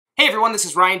Hey everyone, this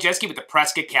is Ryan Jeske with the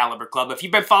Prescott Caliber Club. If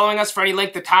you've been following us for any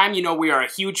length of time, you know we are a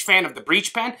huge fan of the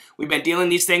breech pen. We've been dealing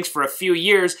these things for a few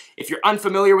years. If you're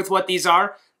unfamiliar with what these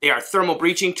are, they are thermal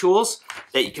breaching tools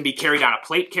that can be carried on a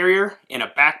plate carrier, in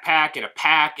a backpack, in a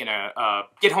pack, in a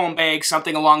get-home bag,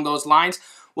 something along those lines.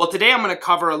 Well, today I'm going to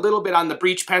cover a little bit on the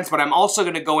breech pens, but I'm also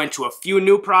going to go into a few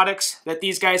new products that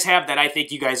these guys have that I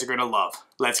think you guys are going to love.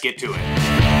 Let's get to it.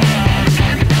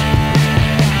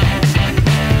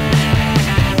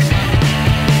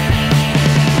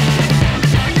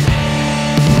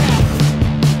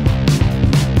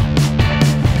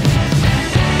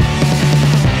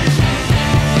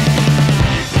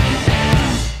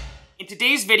 In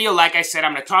today's video, like I said,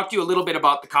 I'm going to talk to you a little bit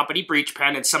about the company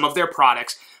BREACHPEN and some of their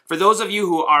products. For those of you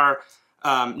who are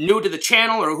new to the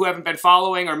channel or who haven't been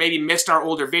following or maybe missed our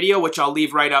older video, which I'll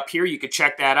leave right up here, you can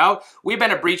check that out. We've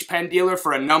been a breech pen dealer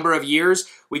for a number of years.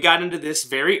 We got into this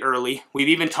very early. We've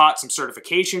even taught some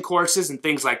certification courses and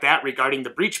things like that regarding the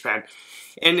breech pen.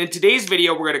 And in today's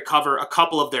video, we're going to cover a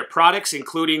couple of their products,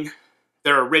 including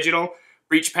their original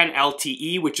BREACHPEN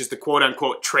LTE, which is the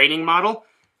quote-unquote training model.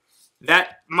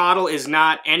 That model is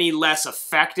not any less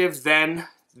effective than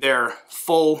their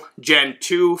full Gen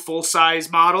 2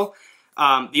 full-size model.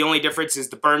 The only difference is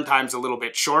the burn time's a little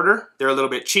bit shorter. They're a little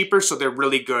bit cheaper, so they're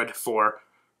really good for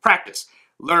practice,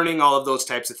 learning, all of those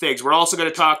types of things. We're also going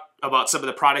to talk about some of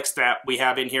the products that we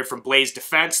have in here from Blaze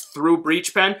Defense through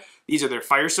BREACHPEN. These are their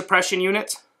fire suppression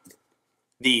units,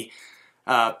 the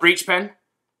BREACHPEN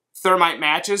thermite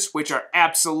matches, which are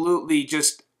absolutely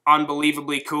just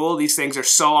unbelievably cool. These things are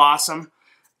so awesome.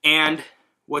 And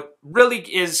what really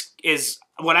is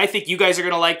what I think you guys are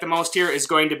going to like the most here is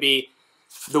going to be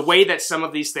the way that some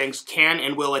of these things can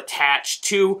and will attach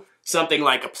to something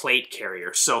like a plate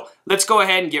carrier. So let's go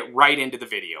ahead and get right into the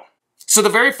video. So the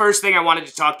very first thing I wanted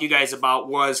to talk to you guys about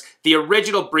was the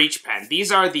original breech pen.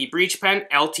 These are the BREACHPEN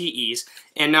LTEs.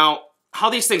 And now how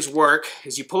these things work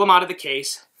is you pull them out of the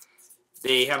case.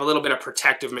 They have a little bit of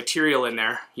protective material in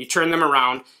there. You turn them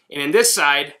around, and in this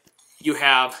side, you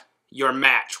have your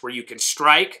match where you can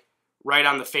strike right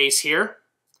on the face here.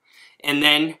 And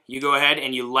then you go ahead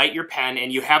and you light your pen,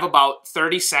 and you have about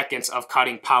 30 seconds of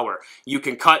cutting power. You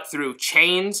can cut through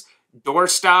chains, door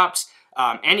stops,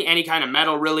 any kind of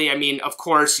metal, really. I mean, of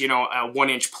course, you know, a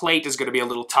 1-inch plate is going to be a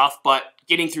little tough, but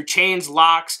getting through chains,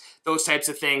 locks, those types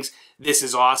of things, this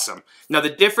is awesome. Now, the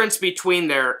difference between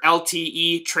their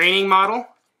LTE training model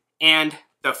and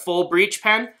the full breech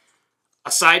pen,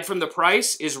 aside from the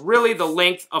price, is really the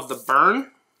length of the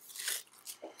burn.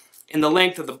 In the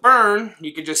length of the burn,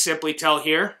 you can just simply tell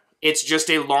here, it's just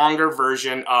a longer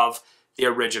version of the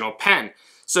original pen.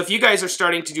 So if you guys are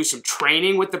starting to do some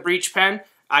training with the breech pen,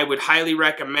 I would highly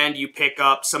recommend you pick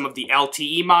up some of the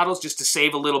LTE models just to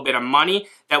save a little bit of money.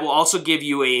 That will also give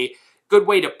you a good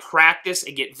way to practice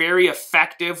and get very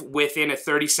effective within a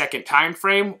 30-second time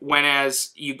frame. When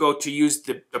as you go to use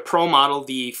the Pro model,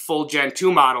 the full Gen 2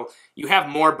 model, you have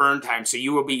more burn time, so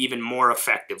you will be even more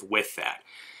effective with that.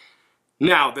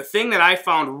 Now, the thing that I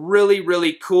found really,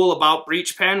 really cool about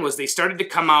BREACHPEN was they started to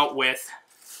come out with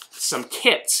some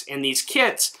kits, and these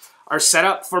kits are set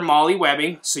up for MOLLE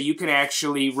webbing, so you can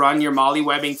actually run your MOLLE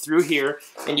webbing through here,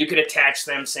 and you can attach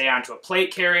them, say, onto a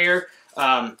plate carrier,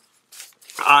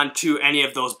 onto any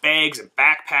of those bags and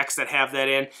backpacks that have that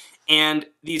in. And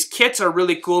these kits are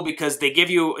really cool because they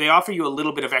offer you a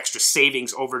little bit of extra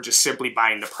savings over just simply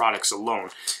buying the products alone.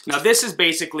 Now, this is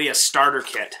basically a starter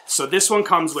kit. So this one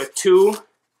comes with 2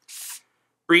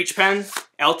 BREACHPEN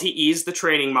LTEs, the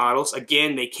training models.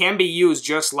 Again, they can be used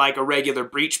just like a regular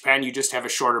breech pen, you just have a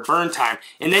shorter burn time.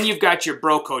 And then you've got your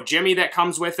Broco Jimmy that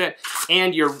comes with it,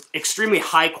 and your extremely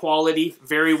high quality,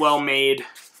 very well made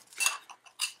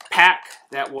pack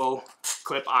that will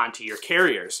clip onto your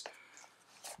carriers.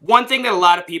 One thing that a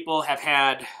lot of people have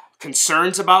had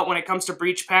concerns about when it comes to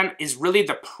BREACHPEN is really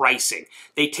the pricing.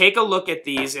 They take a look at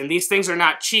these, and these things are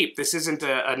not cheap. This isn't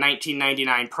a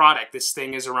 $19.99 product. This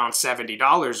thing is around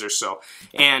 $70 or so.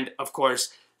 And of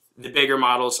course, the bigger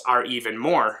models are even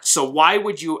more. So why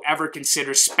would you ever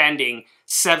consider spending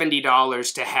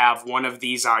 $70 to have one of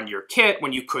these on your kit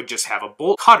when you could just have a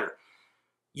bolt cutter?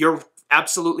 You're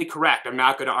absolutely correct. I'm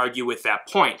not going to argue with that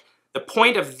point. The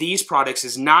point of these products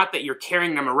is not that you're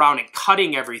carrying them around and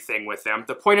cutting everything with them.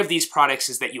 The point of these products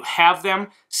is that you have them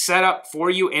set up for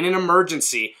you in an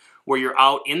emergency where you're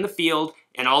out in the field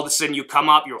and all of a sudden you come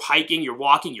up, you're hiking, you're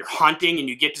walking, you're hunting, and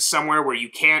you get to somewhere where you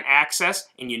can't access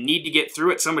and you need to get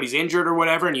through it, somebody's injured or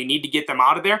whatever, and you need to get them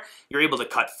out of there. You're able to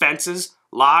cut fences,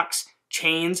 locks,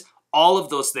 chains, all of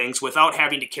those things without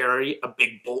having to carry a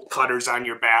big bolt cutters on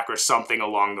your back or something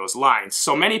along those lines.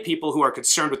 So many people who are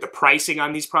concerned with the pricing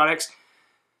on these products,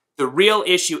 The real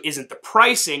issue isn't the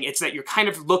pricing, it's that you're kind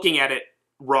of looking at it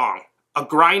wrong. A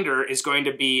grinder is going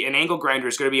to be, an angle grinder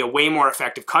is going to be a way more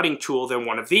effective cutting tool than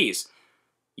one of these.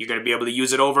 You're going to be able to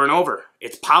use it over and over.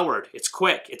 It's powered, it's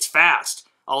quick, it's fast,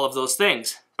 all of those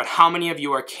things. But how many of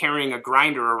you are carrying a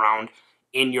grinder around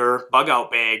in your Bugout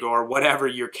bag or whatever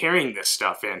you're carrying this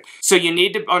stuff in? So you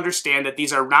need to understand that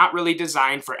these are not really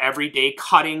designed for everyday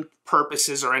cutting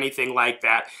purposes or anything like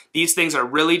that. These things are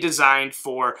really designed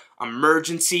for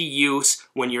emergency use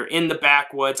when you're in the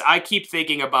backwoods. I keep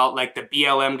thinking about like the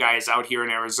BLM guys out here in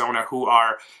Arizona who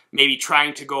are maybe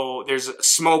trying to go, there's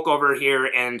smoke over here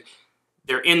and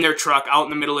they're in their truck out in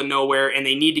the middle of nowhere and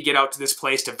they need to get out to this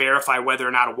place to verify whether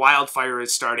or not a wildfire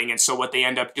is starting, and so what they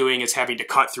end up doing is having to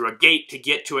cut through a gate to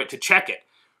get to it to check it.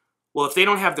 Well, if they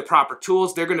don't have the proper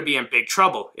tools, they're going to be in big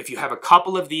trouble. If you have a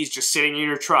couple of these just sitting in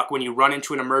your truck when you run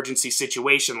into an emergency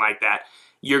situation like that,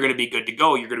 you're going to be good to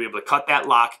go. You're going to be able to cut that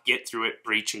lock, get through it,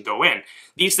 breach, and go in.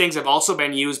 These things have also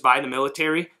been used by the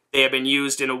military. They have been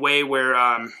used in a way where,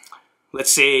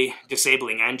 let's say,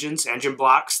 disabling engines, engine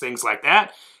blocks, things like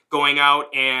that. Going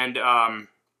out and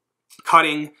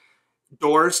cutting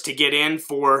doors to get in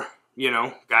for, you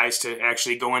know, guys to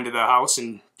actually go into the house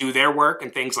and do their work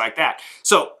and things like that.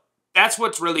 So that's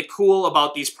what's really cool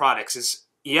about these products is,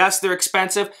 yes, they're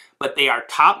expensive, but they are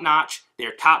top-notch.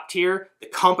 They're top tier. The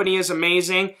company is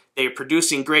amazing. They're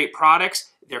producing great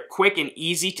products. They're quick and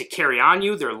easy to carry on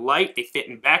you. They're light. They fit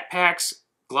in backpacks,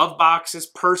 glove boxes,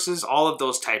 purses, all of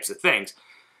those types of things.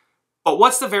 But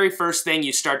what's the very first thing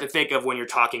you start to think of when you're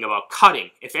talking about cutting?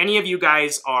 If any of you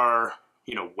guys are,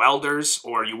 you know, welders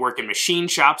or you work in machine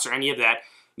shops or any of that,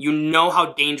 you know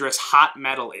how dangerous hot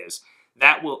metal is.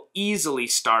 That will easily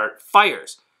start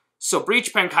fires. So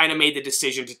BREACHPEN kind of made the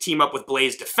decision to team up with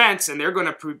Blaze Defense, and they're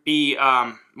going to be,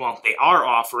 well, they are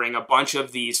offering a bunch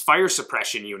of these fire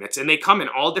suppression units, and they come in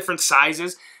all different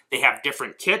sizes. They have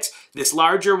different kits. This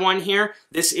larger one here,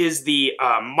 this is the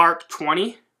Mark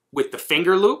 20. With the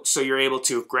finger loop, so you're able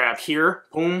to grab here,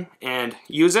 boom, and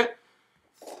use it.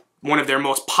 One of their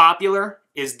most popular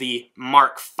is the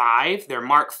Mark 5. Their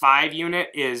Mark 5 unit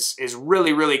is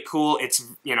really, really cool. It's,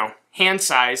 you know, hand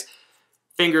size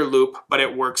finger loop, but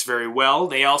it works very well.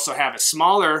 They also have a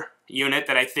smaller unit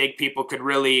that I think people could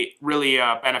really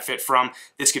benefit from.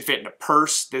 This could fit in a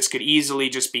purse. This could easily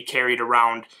just be carried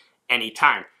around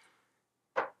anytime.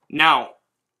 Now,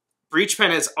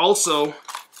 BREACHPEN has also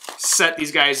set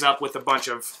these guys up with a bunch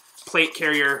of plate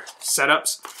carrier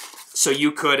setups. So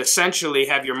you could essentially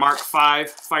have your Mark 5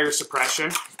 fire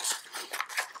suppression.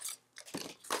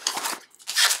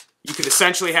 You could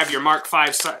essentially have your Mark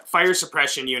 5 fire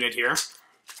suppression unit here.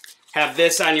 Have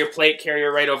this on your plate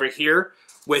carrier right over here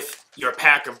with your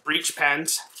pack of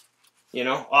BREACHPENs, you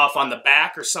know, off on the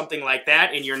back or something like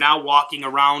that. And you're now walking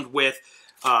around with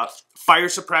fire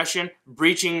suppression,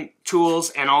 breaching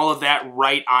tools, and all of that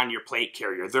right on your plate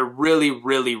carrier. They're really,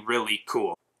 really, really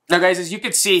cool. Now guys, as you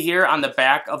can see here on the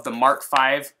back of the Mark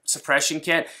 5 suppression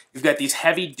kit, you've got these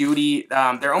heavy duty,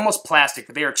 they're almost plastic,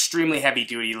 but they are extremely heavy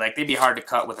duty, like they'd be hard to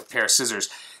cut with a pair of scissors.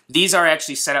 These are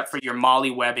actually set up for your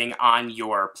MOLLE webbing on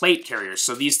your plate carriers.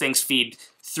 So these things feed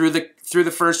through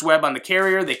the first web on the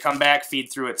carrier, they come back,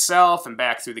 feed through itself, and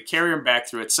back through the carrier, and back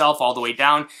through itself all the way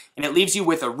down, and it leaves you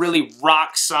with a really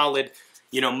rock solid,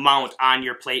 you know, mount on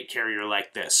your plate carrier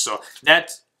like this. So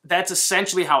that's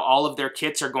essentially how all of their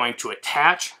kits are going to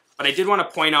attach. But I did want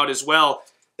to point out as well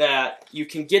that you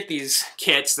can get these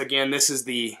kits. Again, this is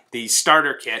the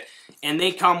starter kit, and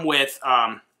they come with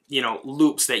you know,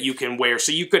 loops that you can wear.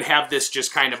 So you could have this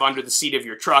just kind of under the seat of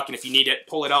your truck, and if you need it,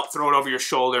 pull it out, throw it over your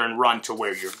shoulder, and run to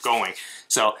where you're going.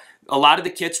 So a lot of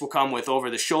the kits will come with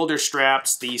over-the-shoulder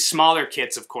straps. The smaller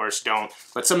kits, of course, don't,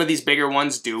 but some of these bigger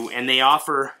ones do, and they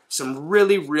offer some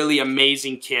really, really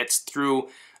amazing kits through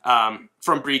from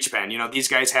BREACHPEN. You know, these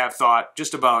guys have thought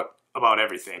just about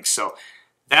everything. So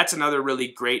that's another really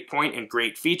great point and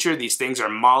great feature. These things are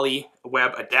MOLLE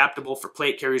web adaptable for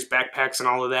plate carriers, backpacks, and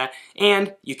all of that.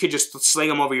 And you could just sling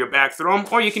them over your back, throw them,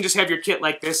 or you can just have your kit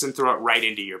like this and throw it right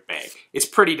into your bag. It's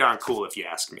pretty darn cool if you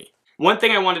ask me. One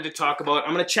thing I wanted to talk about,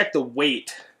 I'm going to check the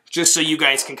weight just so you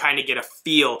guys can kind of get a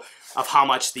feel of how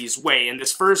much these weigh. And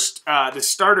this first, the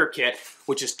starter kit,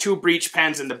 which is 2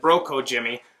 BREACHPENs and the Broco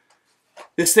Jimmy,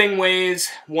 this thing weighs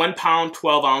 1 pound,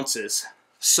 12 ounces.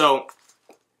 So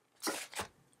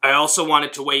I also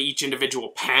wanted to weigh each individual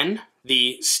pen.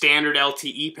 The standard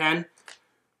LTE pen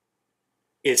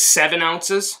is 7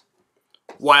 ounces,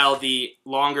 while the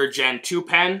longer Gen 2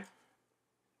 pen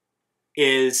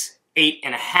is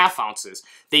 8.5 ounces.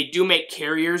 They do make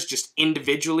carriers just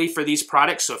individually for these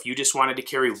products, so if you just wanted to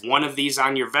carry one of these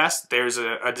on your vest, there's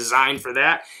a design for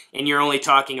that, and you're only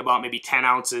talking about maybe 10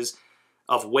 ounces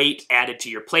of weight added to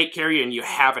your plate carrier, and you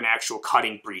have an actual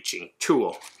cutting breaching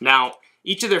tool. Now,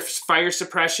 each of their fire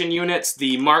suppression units,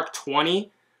 the Mark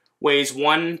 20 weighs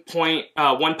 1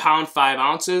 pound 5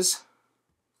 ounces.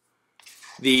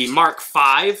 The Mark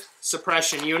 5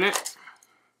 suppression unit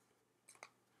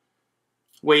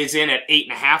weighs in at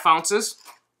 8.5 ounces.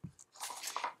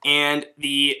 And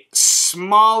the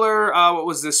smaller, what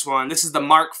was this one? This is the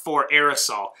Mark 4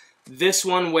 aerosol. This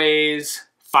one weighs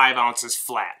 5 ounces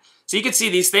flat. So you can see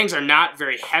these things are not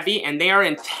very heavy, and they are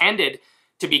intended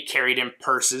to be carried in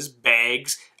purses,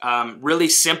 bags, really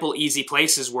simple, easy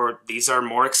places where these are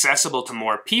more accessible to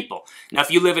more people. Now,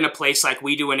 if you live in a place like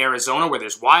we do in Arizona where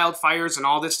there's wildfires and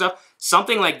all this stuff,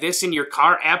 something like this in your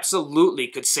car absolutely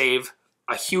could save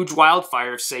a huge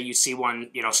wildfire if, say, you see one,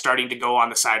 you know, starting to go on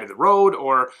the side of the road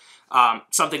or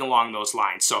something along those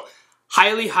lines. So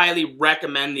highly, highly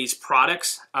recommend these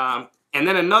products. And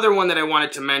then another one that I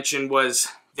wanted to mention was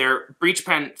their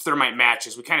BREACHPEN thermite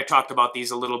matches. We kind of talked about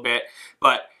these a little bit,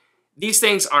 but these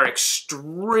things are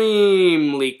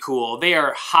extremely cool. They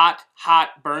are hot,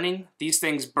 hot burning. These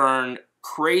things burn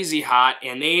crazy hot,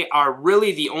 and they are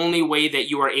really the only way that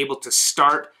you are able to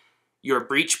start your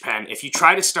breech pen. If you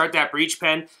try to start that breech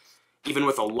pen, even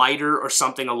with a lighter or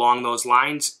something along those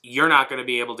lines, you're not going to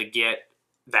be able to get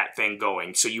that thing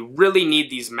going. So you really need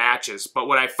these matches. But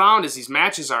what I found is these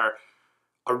matches are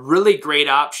a really great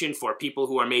option for people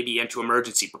who are maybe into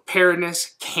emergency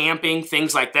preparedness, camping,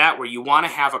 things like that, where you want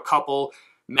to have a couple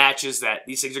matches that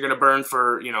these things are going to burn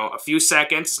for, you know, a few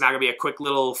seconds. It's not going to be a quick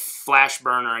little flash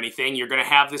burn or anything. You're going to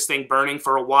have this thing burning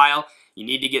for a while. You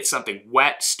need to get something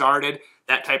wet started,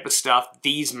 that type of stuff.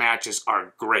 These matches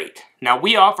are great. Now,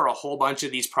 we offer a whole bunch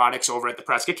of these products over at the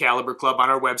Prescott Caliber Club on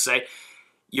our website.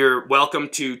 You're welcome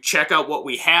to check out what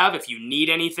we have. If you need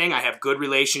anything, I have good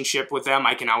relationship with them.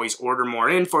 I can always order more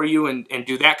in for you and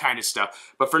do that kind of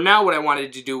stuff. But for now, what I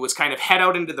wanted to do was kind of head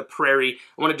out into the prairie.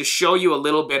 I wanted to show you a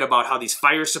little bit about how these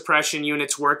fire suppression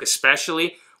units work,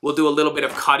 especially. We'll do a little bit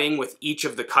of cutting with each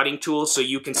of the cutting tools so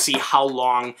you can see how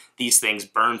long these things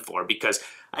burn for, because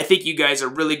I think you guys are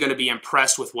really going to be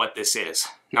impressed with what this is.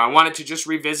 Now, I wanted to just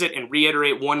revisit and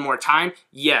reiterate one more time.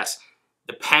 Yes,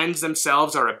 the pens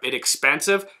themselves are a bit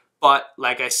expensive, but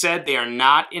like I said, they are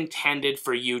not intended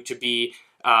for you to be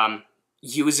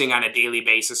using on a daily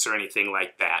basis or anything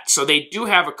like that. So they do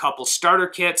have a couple starter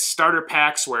kits, starter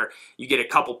packs, where you get a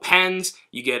couple pens,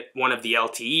 you get one of the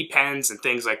LTE pens and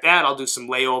things like that. I'll do some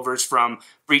layovers from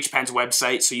BREACHPEN's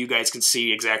website so you guys can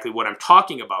see exactly what I'm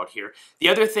talking about here. The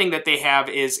other thing that they have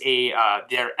is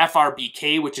their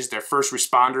FRBK, which is their first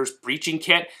responders breaching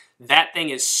kit. That thing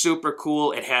is super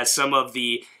cool. It has some of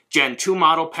the Gen 2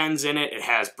 model pens in it. It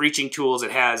has breaching tools.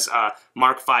 It has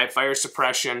Mark 5 fire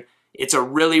suppression. It's a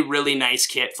really, really nice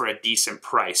kit for a decent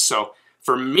price. So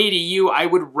for me to you, I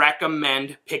would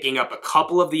recommend picking up a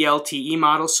couple of the LTE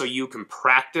models so you can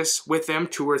practice with them,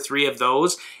 2 or 3 of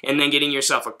those, and then getting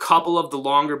yourself a couple of the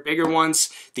longer, bigger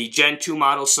ones, the Gen 2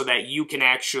 models, so that you can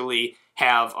actually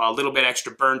have a little bit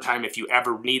extra burn time if you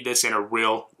ever need this in a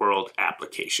real world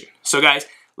application. So guys,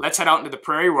 let's head out into the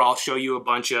prairie where I'll show you a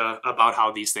bunch about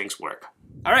how these things work.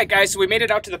 All right, guys, so we made it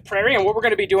out to the prairie, and what we're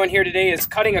going to be doing here today is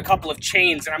cutting a couple of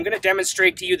chains, and I'm going to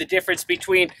demonstrate to you the difference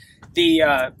between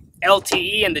the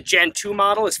LTE and the Gen 2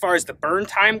 model as far as the burn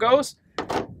time goes.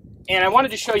 And I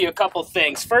wanted to show you a couple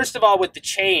things. First of all, with the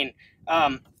chain,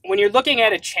 when you're looking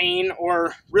at a chain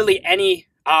or really any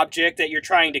object that you're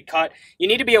trying to cut, you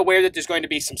need to be aware that there's going to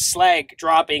be some slag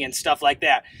dropping and stuff like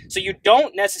that. So you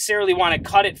don't necessarily want to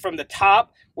cut it from the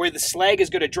top where the slag is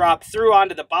going to drop through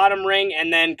onto the bottom ring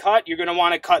and then cut. You're going to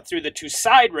want to cut through the 2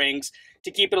 side rings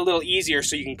to keep it a little easier,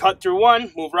 so you can cut through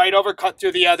one, move right over, cut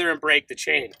through the other, and break the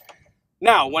chain.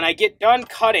 Now, when I get done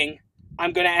cutting,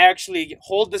 I'm going to actually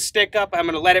hold the stick up. I'm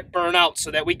going to let it burn out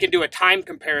so that we can do a time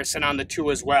comparison on the 2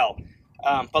 as well.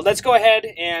 But let's go ahead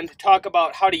and talk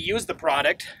about how to use the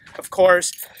product. Of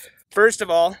course, first of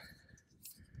all,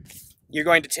 you're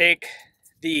going to take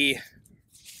the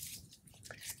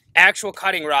actual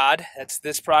cutting rod. That's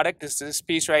this product, this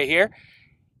piece right here.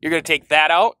 You're going to take that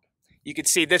out. You can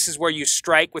see this is where you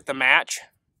strike with the match.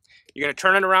 You're going to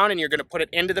turn it around and you're going to put it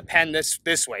into the pen this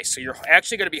way. So you're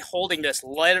actually going to be holding this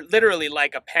literally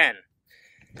like a pen.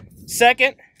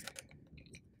 Second,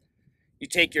 you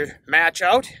take your match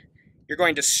out. You're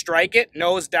going to strike it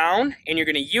nose down, and you're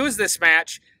going to use this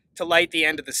match to light the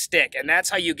end of the stick, and that's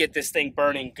how you get this thing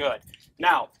burning good.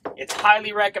 Now, it's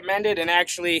highly recommended, and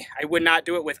actually I would not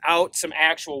do it without some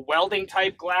actual welding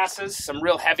type glasses, some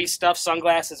real heavy stuff.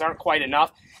 Sunglasses aren't quite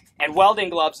enough, and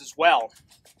welding gloves as well.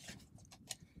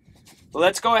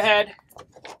 Let's go ahead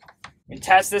and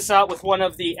test this out with one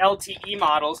of the LTE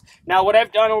models. Now, what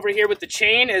I've done over here with the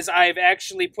chain is I've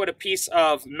actually put a piece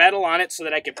of metal on it so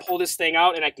that I can pull this thing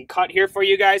out and I can cut here for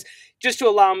you guys, just to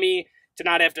allow me to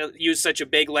not have to use such a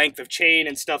big length of chain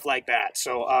and stuff like that.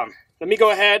 So let me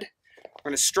go ahead. We're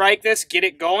going to strike this, get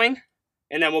it going,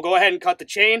 and then we'll go ahead and cut the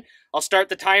chain. I'll start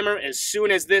the timer as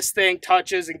soon as this thing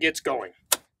touches and gets going.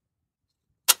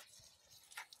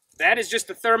 That is just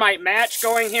the thermite match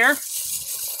going here.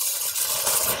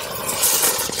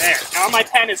 There, now my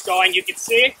pen is going, you can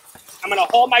see. I'm going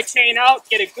to hold my chain out,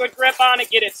 get a good grip on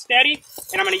it, get it steady,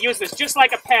 and I'm going to use this just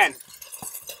like a pen.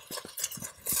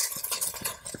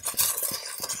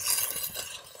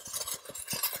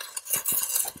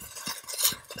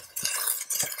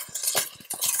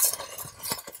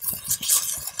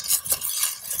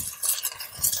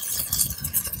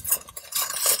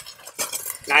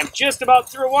 Now I'm just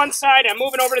about through one side, I'm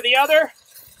moving over to the other.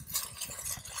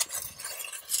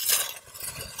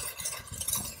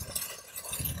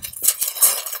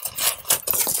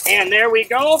 And there we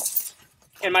go.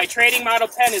 And my training model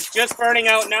pen is just burning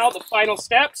out now, the final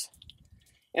steps.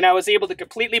 And I was able to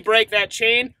completely break that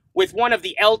chain with one of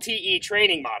the LTE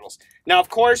training models. Now, of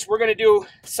course, we're going to do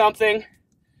something.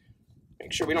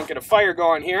 Make sure we don't get a fire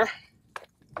going here.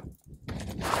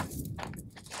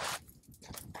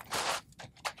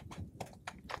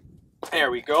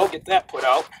 There we go. Get that put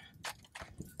out.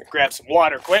 I'll grab some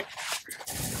water quick.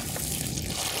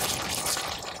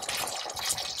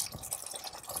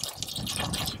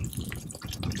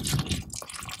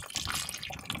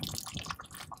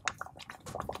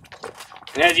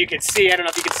 And as you can see, I don't know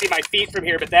if you can see my feet from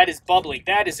here, but that is bubbling.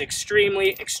 That is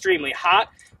extremely, extremely hot.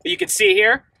 But you can see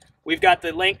here, we've got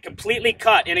the length completely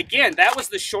cut. And again, that was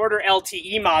the shorter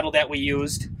LTE model that we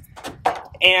used.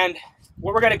 And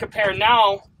what we're going to compare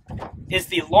now is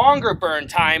the longer burn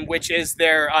time, which is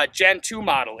their Gen 2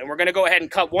 model. And we're going to go ahead and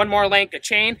cut one more length of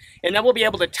chain, and then we'll be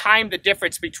able to time the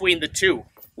difference between the two.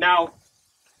 Now,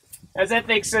 as that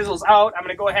thing sizzles out, I'm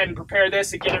going to go ahead and prepare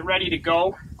this and get it ready to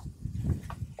go.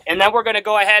 And then we're going to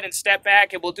go ahead and step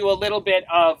back, and we'll do a little bit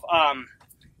of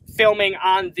filming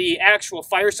on the actual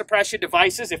fire suppression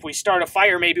devices. If we start a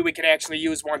fire, maybe we could actually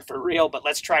use one for real, but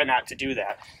let's try not to do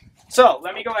that. So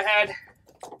let me go ahead.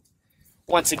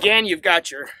 Once again, you've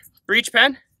got your breech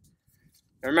pen.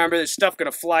 Remember, there's stuff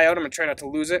going to fly out. I'm going to try not to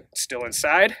lose it. It's still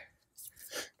inside.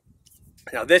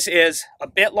 Now, this is a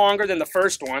bit longer than the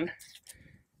first one.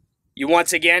 You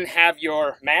once again have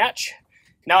your match.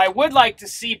 Now, I would like to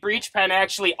see BREACHPEN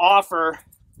actually offer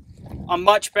a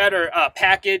much better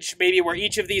package, maybe where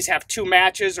each of these have 2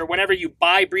 matches, or whenever you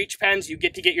buy BREACHPENs, you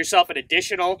get yourself an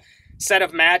additional set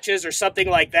of matches or something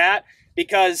like that,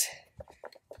 because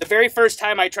the very first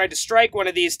time I tried to strike one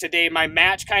of these today, my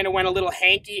match kind of went a little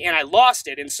hanky and I lost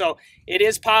it. And so it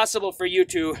is possible for you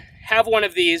to have one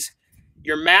of these,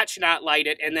 your match not light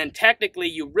it, and then technically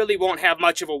you really won't have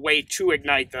much of a way to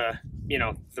ignite the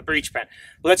BREACHPEN.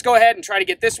 But let's go ahead and try to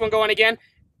get this one going again.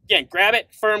 Again, grab it,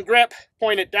 firm grip,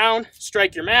 point it down,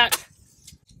 strike your match.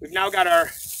 We've now got our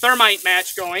thermite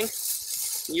match going.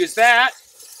 Use that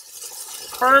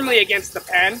firmly against the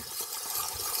pen.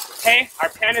 Okay, our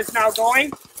pen is now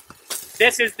going.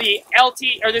 This is the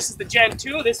LT, or this is the Gen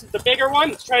 2. This is the bigger one.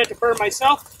 Let's try not to burn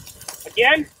myself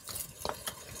again.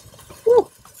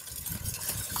 Whew.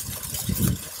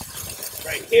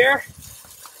 Right here.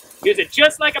 Use it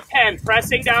just like a pen,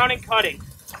 pressing down and cutting.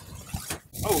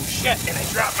 Oh shit, and I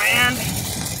dropped my hand.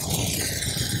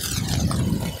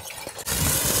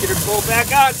 Get her pulled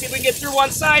back out, see if we can get through one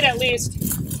side at least.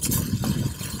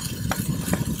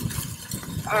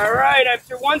 Alright, I'm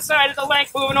through one side of the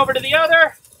length, moving over to the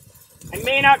other. I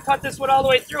may not cut this one all the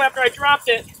way through after I dropped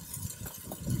it.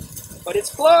 But it's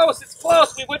close, it's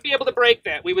close. We would be able to break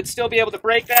that. We would still be able to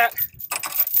break that.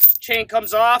 Chain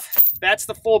comes off. That's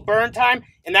the full burn time,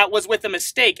 and that was with a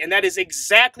mistake. And that is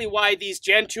exactly why these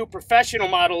Gen 2 professional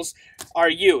models are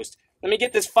used. Let me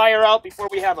get this fire out before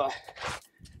we have a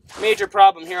major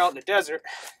problem here out in the desert.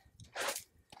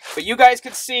 But you guys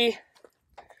can see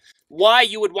why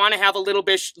you would want to have a little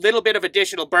bit of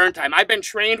additional burn time. I've been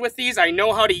trained with these. I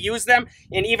know how to use them,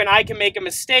 and even I can make a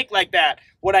mistake like that.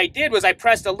 What I did was I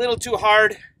pressed a little too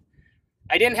hard.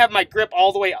 I didn't have my grip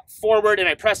all the way forward, and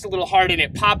I pressed a little hard, and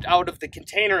it popped out of the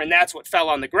container, and that's what fell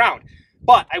on the ground.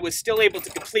 But I was still able to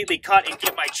completely cut and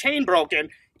get my chain broken,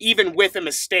 even with a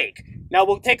mistake. Now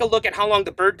we'll take a look at how long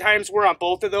the burn times were on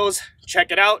both of those.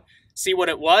 Check it out. see what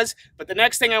it was. But the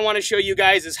next thing I want to show you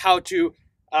guys is how to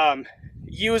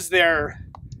use their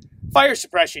fire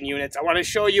suppression units. I want to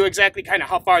show you exactly kind of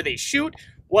how far they shoot,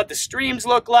 what the streams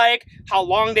look like, how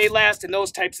long they last, and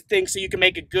those types of things, so you can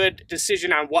make a good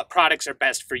decision on what products are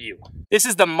best for you. This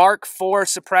is the Mark IV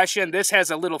suppression. This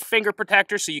has a little finger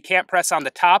protector, so you can't press on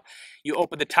the top. You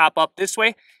open the top up this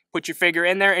way, put your finger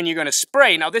in there, and you're going to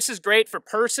spray. Now, this is great for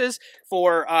purses,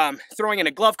 for throwing in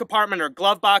a glove compartment or a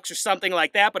glove box or something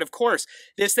like that. But of course,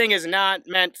 this thing is not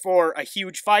meant for a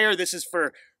huge fire. This is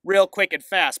for real quick and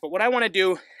fast. But what I want to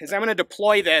do is I'm going to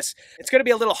deploy this. It's going to be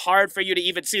a little hard for you to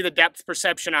even see the depth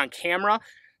perception on camera.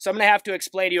 So I'm going to have to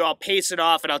explain to you. I'll pace it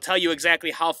off and I'll tell you exactly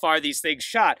how far these things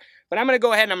shot. But I'm going to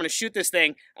go ahead and I'm going to shoot this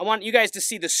thing. I want you guys to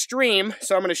see the stream.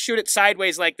 So I'm going to shoot it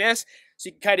sideways like this, so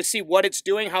you can kind of see what it's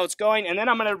doing, how it's going. And then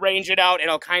I'm going to range it out and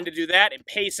I'll kind of do that and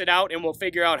pace it out, and we'll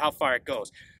figure out how far it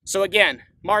goes. So again,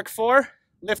 Mark IV,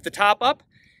 lift the top up.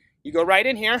 You go right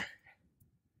in here.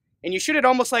 And you shoot it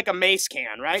almost like a mace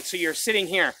can, right? So you're sitting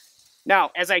here.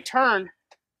 Now, as I turn,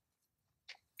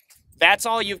 that's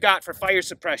all you've got for fire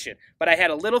suppression. But I had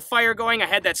a little fire going. I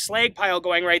had that slag pile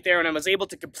going right there, and I was able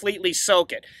to completely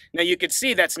soak it. Now, you can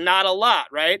see that's not a lot,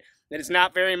 right? That is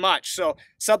not very much. So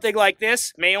something like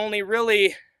this may only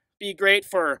really be great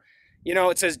for, you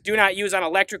know, it says do not use on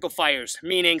electrical fires,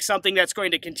 meaning something that's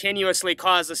going to continuously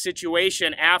cause a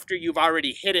situation after you've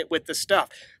already hit it with the stuff.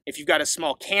 If you've got a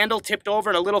small candle tipped over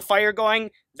and a little fire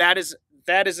going, that is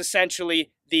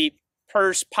essentially the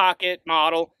purse pocket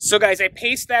model. So guys, I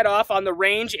paced that off on the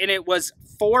range, and it was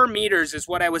 4 meters is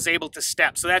what I was able to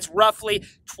step. So that's roughly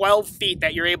 12 feet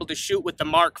that you're able to shoot with the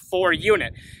Mark IV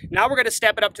unit. Now we're going to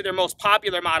step it up to their most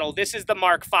popular model. This is the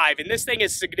Mark V, and this thing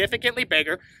is significantly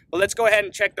bigger. But let's go ahead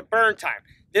and check the burn time.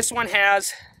 This one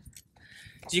has,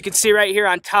 as you can see right here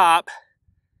on top,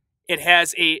 it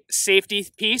has a safety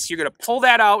piece. You're going to pull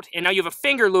that out, and now you have a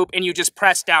finger loop, and you just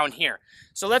press down here.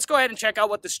 So let's go ahead and check out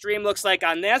what the stream looks like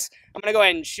on this. I'm going to go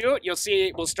ahead and shoot. You'll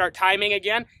see we'll start timing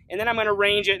again, and then I'm going to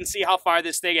range it and see how far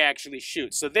this thing actually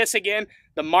shoots. So this, again,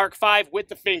 the Mark V with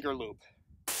the finger loop.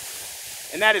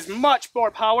 And that is much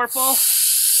more powerful.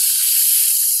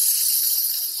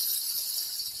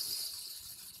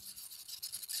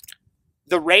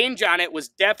 The range on it was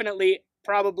definitely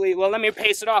probably, well, let me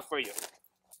pace it off for you.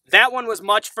 That one was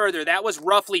much further. That was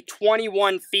roughly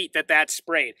 21 feet that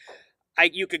sprayed.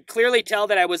 You could clearly tell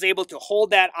that I was able to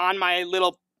hold that on my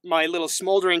little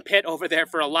smoldering pit over there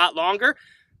for a lot longer.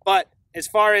 But as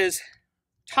far as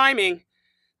timing,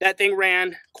 that thing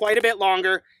ran quite a bit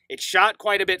longer. It shot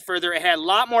quite a bit further. It had a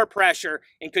lot more pressure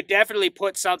and could definitely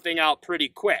put something out pretty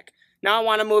quick. Now I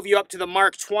want to move you up to the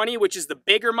Mark XX, which is the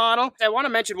bigger model. I want to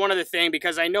mention one other thing,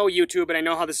 because I know YouTube and I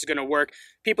know how this is going to work.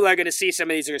 People are going to see some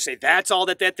of these and going to say, that's all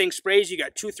that thing sprays? You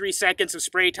got 2-3 seconds of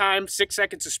spray time, 6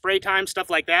 seconds of spray time,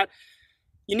 stuff like that.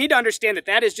 You need to understand that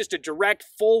that is just a direct,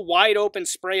 full, wide open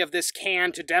spray of this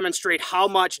can to demonstrate how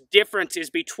much difference is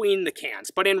between the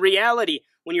cans. But in reality,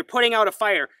 when you're putting out a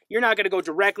fire, you're not going to go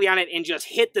directly on it and just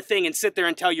hit the thing and sit there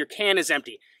until your can is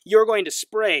empty. You're going to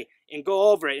spray and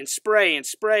go over it and spray,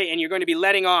 and you're going to be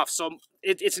letting off. So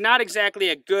it's not exactly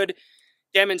a good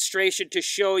demonstration to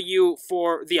show you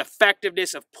for the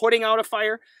effectiveness of putting out a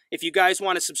fire. If you guys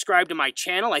want to subscribe to my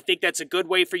channel, I think that's a good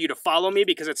way for you to follow me,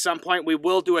 because at some point we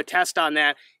will do a test on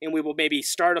that, and we will maybe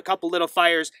start a couple little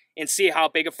fires and see how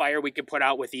big a fire we can put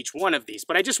out with each one of these.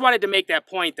 But I just wanted to make that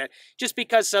point that just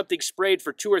because something sprayed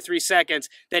for 2 or 3 seconds,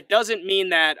 that doesn't mean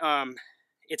that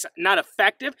it's not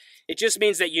effective. It just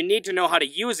means that you need to know how to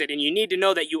use it, and you need to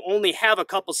know that you only have a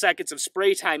couple seconds of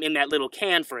spray time in that little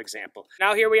can, for example.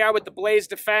 Now here we are with the Blaze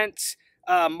Defense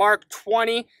Mark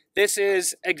XX. This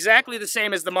is exactly the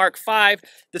same as the Mark V.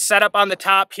 The setup on the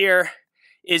top here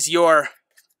is you're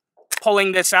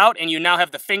pulling this out, and you now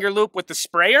have the finger loop with the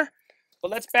sprayer.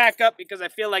 But let's back up, because I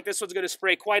feel like this one's going to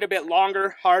spray quite a bit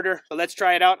longer, harder. So let's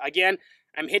try it out. Again,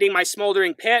 I'm hitting my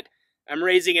smoldering pit. I'm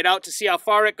raising it out to see how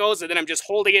far it goes, and then I'm just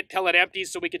holding it till it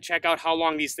empties so we can check out how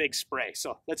long these things spray.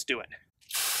 So let's do it.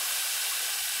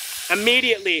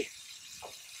 Immediately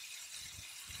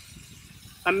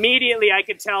I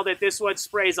could tell that this one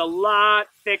sprays a lot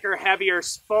thicker, heavier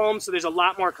foam, so there's a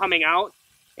lot more coming out.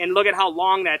 And look at how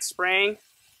long that's spraying.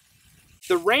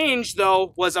 The range,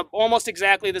 though, was almost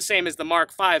exactly the same as the Mark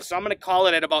V, so I'm going to call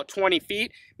it at about 20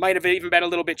 feet. Might have even been a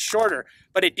little bit shorter,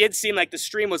 but it did seem like the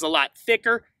stream was a lot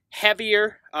thicker,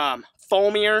 heavier,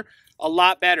 foamier, a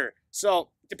lot better. So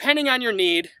depending on your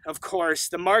need, of course,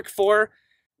 the Mark IV,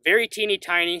 very teeny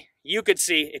tiny. You could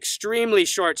see extremely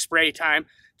short spray time.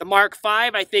 The Mark V,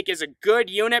 I think, is a good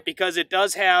unit because it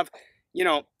does have, you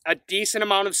know, a decent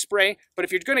amount of spray. But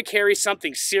if you're going to carry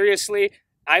something seriously,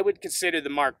 I would consider the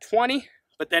Mark 20,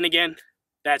 but then again,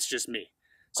 that's just me.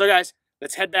 So guys,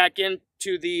 let's head back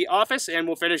into the office and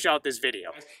we'll finish out this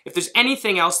video. If there's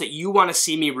anything else that you want to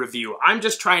see me review, I'm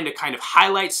just trying to kind of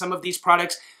highlight some of these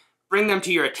products, bring them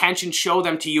to your attention, show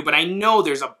them to you, but I know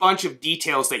there's a bunch of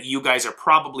details that you guys are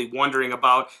probably wondering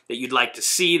about, that you'd like to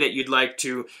see, that you'd like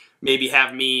to maybe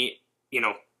have me, you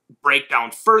know, break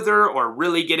down further or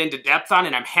really get into depth on,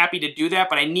 and I'm happy to do that,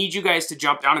 but I need you guys to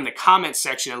jump down in the comment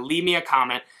section and leave me a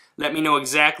comment. Let me know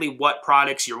exactly what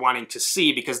products you're wanting to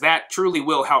see, because that truly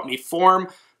will help me form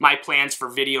my plans for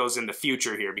videos in the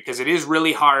future here, because it is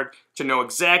really hard to know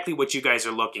exactly what you guys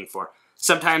are looking for.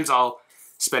 Sometimes I'll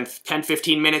spend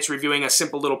 10-15 minutes reviewing a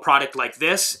simple little product like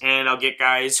this, and I'll get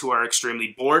guys who are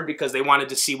extremely bored because they wanted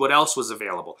to see what else was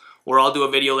available. Or I'll do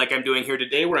a video like I'm doing here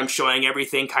today where I'm showing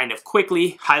everything kind of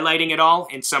quickly, highlighting it all,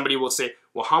 and somebody will say,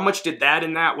 well, how much did that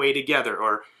and that weigh together?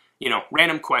 Or, you know,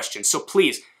 random questions. So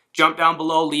please, jump down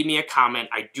below, leave me a comment.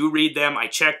 I do read them, I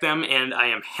check them, and I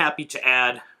am happy to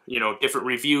add, you know, different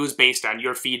reviews based on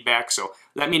your feedback. So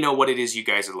let me know what it is you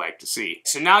guys would like to see.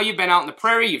 So now you've been out in the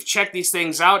prairie, you've checked these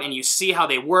things out, and you see how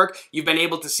they work. You've been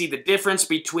able to see the difference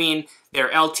between their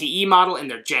LTE model and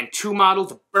their Gen 2 model,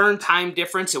 the burn time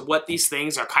difference of what these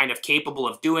things are kind of capable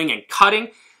of doing and cutting.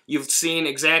 You've seen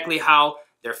exactly how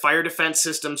their fire defense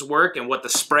systems work and what the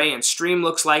spray and stream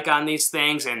looks like on these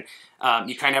things, and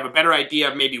you kind of have a better idea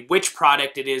of maybe which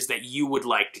product it is that you would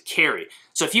like to carry.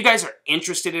 So if you guys are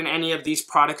interested in any of these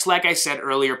products, like I said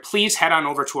earlier, please head on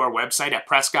over to our website at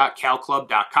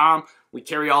PrescottCalClub.com. We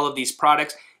carry all of these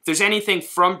products. If there's anything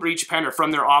from BREACHPEN or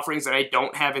from their offerings that I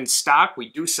don't have in stock, we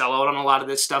do sell out on a lot of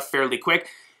this stuff fairly quick,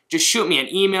 just shoot me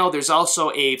an email. There's also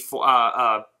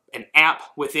an app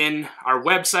within our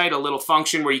website, a little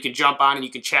function where you can jump on and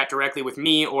you can chat directly with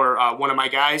me or one of my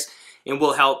guys, and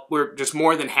we'll help. We're just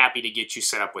more than happy to get you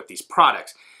set up with these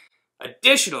products.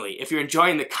 Additionally, if you're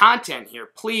enjoying the content here,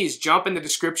 please jump in the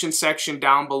description section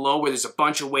down below where there's a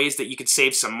bunch of ways that you can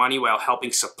save some money while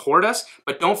helping support us.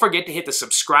 But don't forget to hit the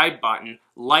subscribe button,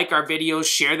 like our videos,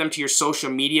 share them to your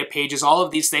social media pages. All of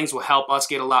these things will help us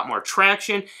get a lot more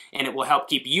traction, and it will help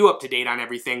keep you up to date on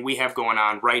everything we have going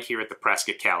on right here at the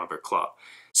Prescott Caliber Club.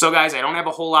 So guys, I don't have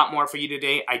a whole lot more for you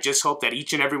today. I just hope that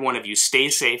each and every one of you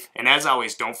stays safe, and as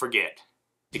always, don't forget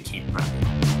to keep prepping.